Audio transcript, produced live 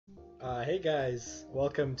Hey guys,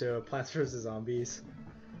 welcome to Plants vs. Zombies.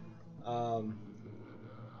 Um,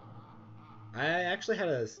 I actually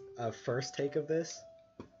had a first take of this,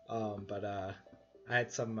 but I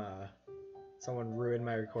had someone ruin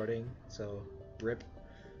my recording, so rip.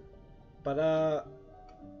 But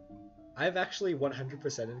I've actually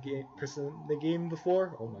 100% the game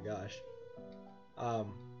before. Oh my gosh.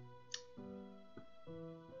 Um,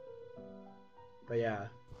 but yeah,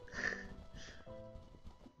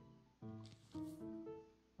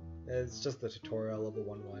 it's just the tutorial level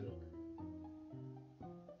 1-1.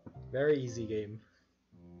 Very easy game.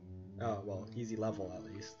 Oh, well, easy level at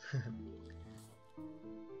least.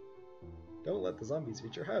 Don't let the zombies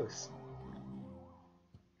reach your house.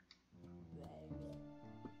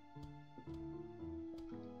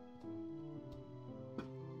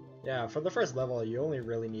 Yeah, for the first level, you only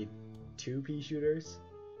really need 2 pea shooters,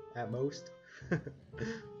 at most.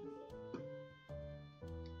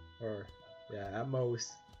 Or, yeah, at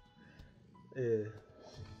most. You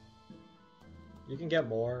can get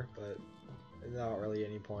more, but there's not really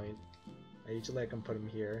any point. I usually can put him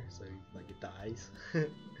here, so like it dies.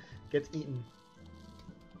 Gets eaten.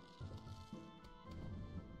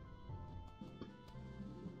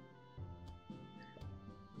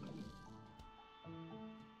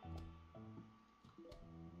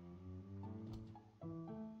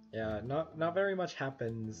 Yeah, not very much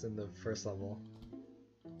happens in the first level.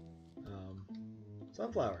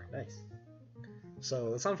 Sunflower, nice.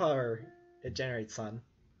 So the sunflower, it generates sun,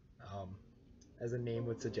 as the name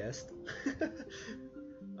would suggest.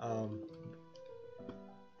 um,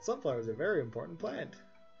 Sunflower is a very important plant.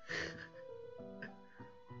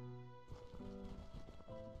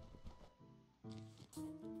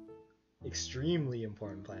 Extremely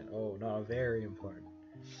important plant. Oh, not very important.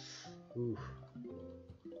 Ooh.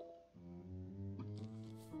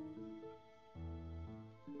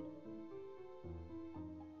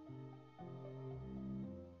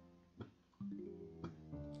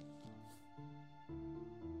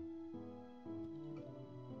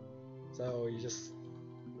 So you just,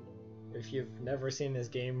 if you've never seen this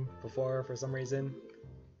game before for some reason,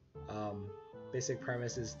 basic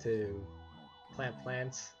premise is to plant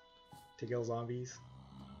plants to kill zombies.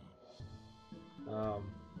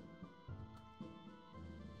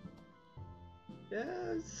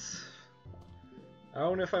 Yeah, I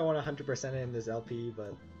don't know if I want 100% in this LP,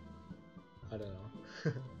 but I don't know.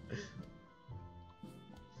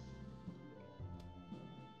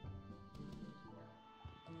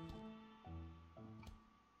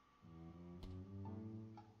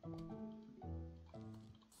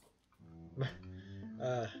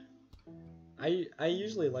 uh, I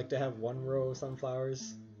usually like to have 1 row of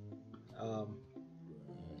sunflowers.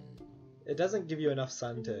 It doesn't give you enough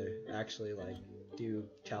sun to actually like do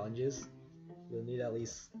challenges. You'll need at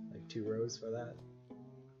least like 2 rows for that.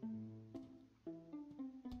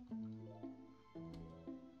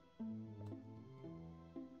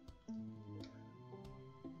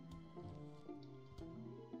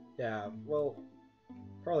 Yeah, well,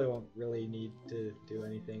 probably won't really need to do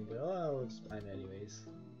anything, but I'll just plant anyways.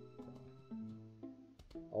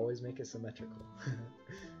 Always make it symmetrical.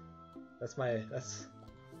 That's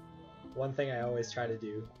one thing I always try to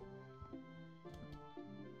do.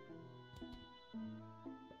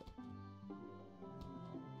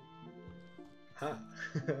 Ha!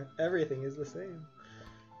 Everything is the same.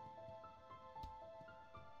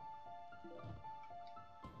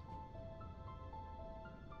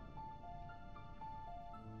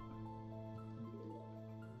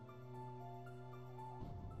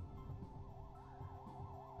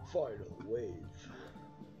 Final wave.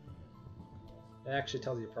 It actually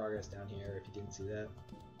tells you progress down here if you didn't see that.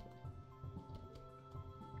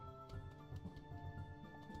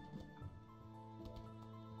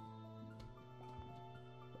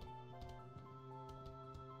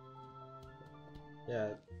 Yeah,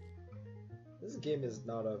 this game is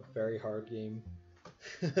not a very hard game.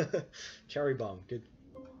 Cherry bomb, good.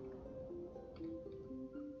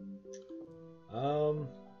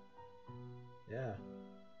 Yeah.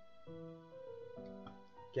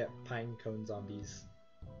 Get pine cone zombies.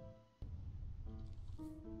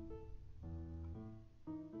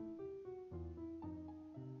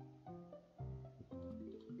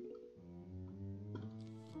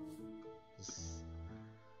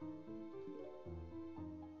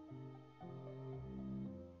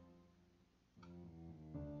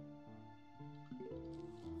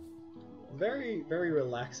 Very, very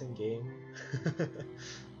relaxing game.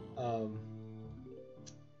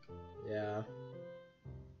 Yeah.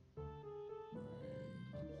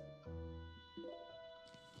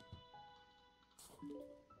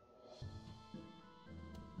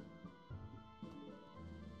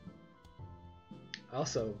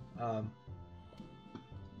 Also,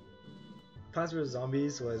 Plants vs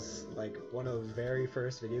Zombies was like one of the very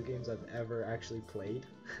first video games I've ever actually played.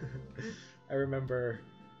 I remember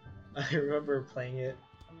playing it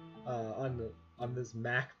on this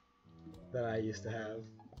Mac that I used to have.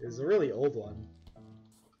 It was a really old one,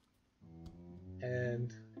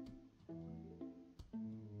 and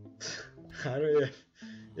I don't know.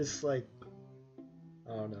 It's like,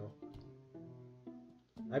 I don't know.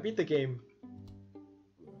 I beat the game,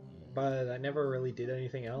 but I never really did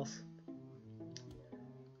anything else.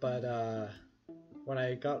 But when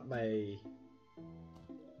I got my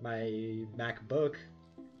MacBook,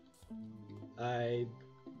 I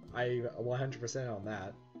 100% on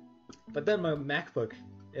that. But then my MacBook,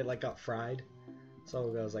 it like got fried, so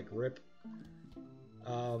I was like, rip.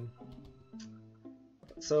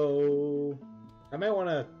 So I might want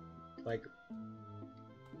to like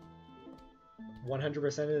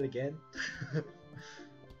 100% it again.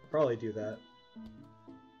 Probably do that.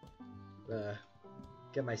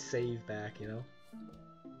 Get my save back, you know.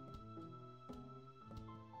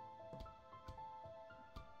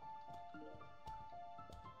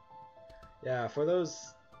 Yeah, for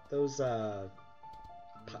those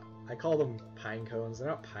I call them pine cones. They're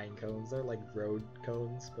not pine cones. They're like road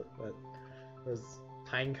cones, but those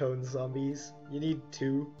pine cone zombies. You need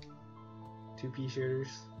two pea shooters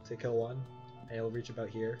to kill one, and it'll reach about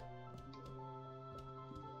here.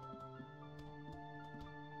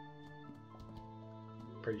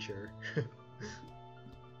 Pretty sure.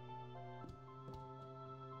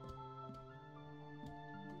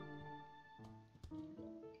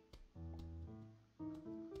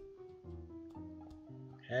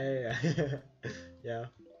 Hey, yeah.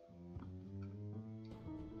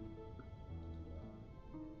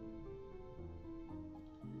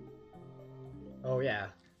 Oh yeah,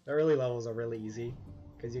 the early levels are really easy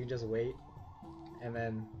because you can just wait and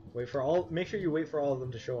then wait for all. Make sure you wait for all of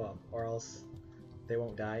them to show up, or else they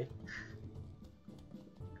won't die.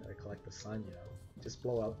 Gotta collect the sun, you know. Just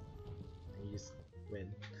blow up and you just win.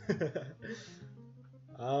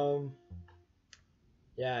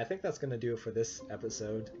 Yeah, I think that's gonna do it for this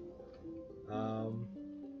episode.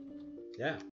 Yeah.